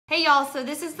Hey y'all, so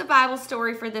this is the Bible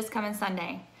story for this coming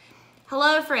Sunday.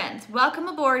 Hello friends, welcome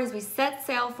aboard as we set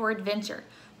sail for adventure.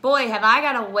 Boy, have I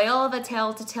got a whale of a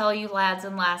tale to tell you lads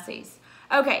and lassies.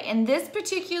 Okay, in this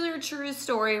particular true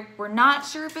story, we're not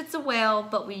sure if it's a whale,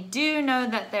 but we do know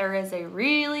that there is a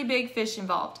really big fish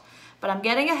involved. But I'm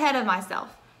getting ahead of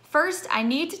myself. First, I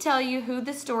need to tell you who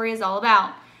this story is all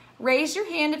about. Raise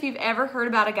your hand if you've ever heard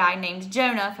about a guy named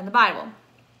Jonah from the Bible.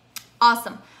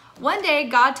 Awesome. One day,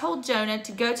 God told Jonah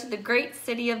to go to the great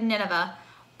city of Nineveh,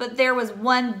 but there was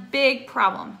one big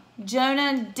problem.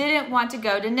 Jonah didn't want to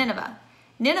go to Nineveh.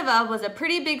 Nineveh was a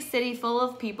pretty big city full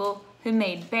of people who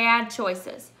made bad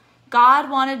choices.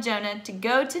 God wanted Jonah to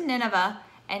go to Nineveh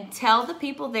and tell the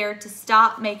people there to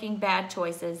stop making bad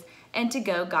choices and to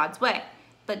go God's way.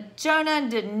 But Jonah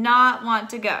did not want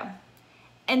to go.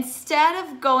 Instead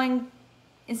of going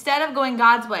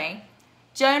God's way,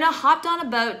 Jonah hopped on a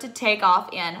boat to take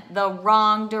off in the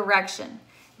wrong direction.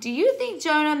 Do you think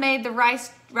Jonah made the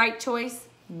right choice?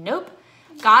 Nope.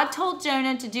 God told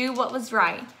Jonah to do what was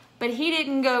right, but he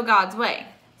didn't go God's way.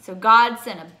 So God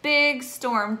sent a big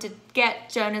storm to get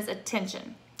Jonah's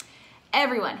attention.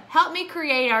 Everyone, help me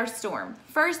create our storm.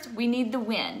 First, we need the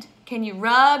wind. Can you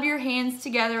rub your hands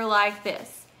together like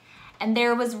this? And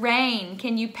there was rain.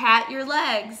 Can you pat your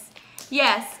legs?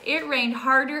 Yes, it rained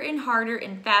harder and harder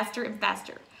and faster and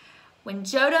faster. When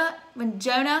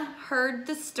Jonah heard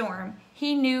the storm,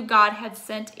 he knew God had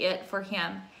sent it for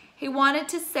him. He wanted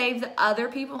to save the other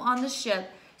people on the ship,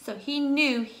 so he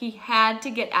knew he had to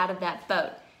get out of that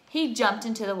boat. He jumped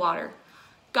into the water.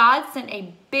 God sent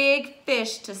a big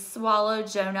fish to swallow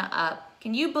Jonah up.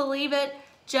 Can you believe it?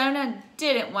 Jonah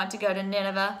didn't want to go to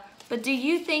Nineveh, but do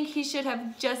you think he should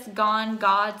have just gone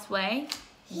God's way?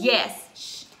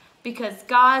 Yes. Because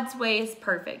God's way is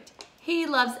perfect. He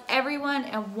loves everyone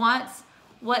and wants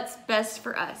what's best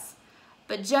for us.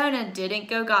 But Jonah didn't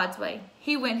go God's way.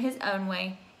 He went his own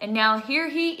way. And now here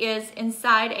he is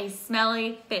inside a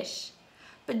smelly fish.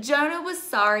 But Jonah was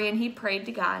sorry and he prayed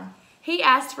to God. He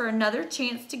asked for another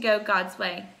chance to go God's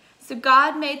way. So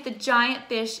God made the giant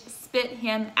fish spit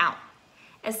him out.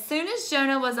 As soon as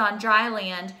Jonah was on dry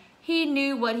land, he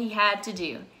knew what he had to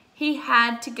do. He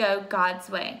had to go God's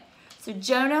way. So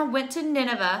Jonah went to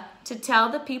Nineveh to tell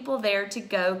the people there to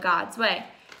go God's way.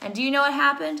 And do you know what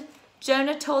happened?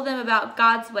 Jonah told them about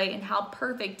God's way and how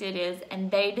perfect it is, and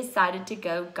they decided to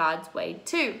go God's way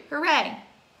too. Hooray!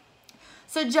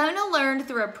 So Jonah learned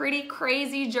through a pretty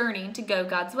crazy journey to go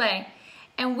God's way.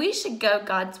 And we should go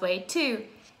God's way too.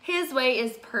 His way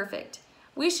is perfect.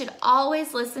 We should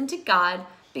always listen to God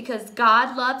because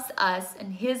God loves us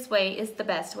and His way is the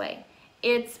best way.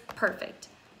 It's perfect.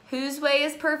 Whose way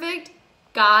is perfect?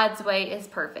 God's way is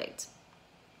perfect.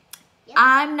 Yep.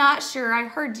 I'm not sure I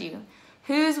heard you.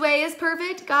 Whose way is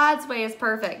perfect? God's way is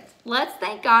perfect. Let's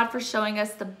thank God for showing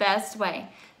us the best way,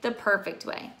 the perfect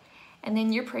way. And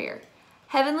then your prayer.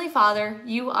 Heavenly Father,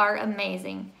 you are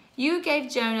amazing. You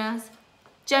gave Jonah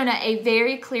a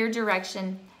very clear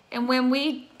direction. And when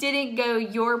we didn't go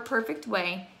your perfect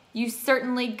way, you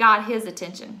certainly got his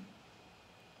attention.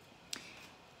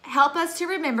 Help us to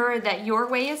remember that your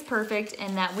way is perfect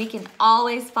and that we can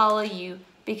always follow you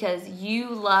because you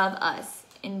love us.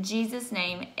 In Jesus'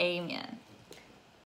 name, amen.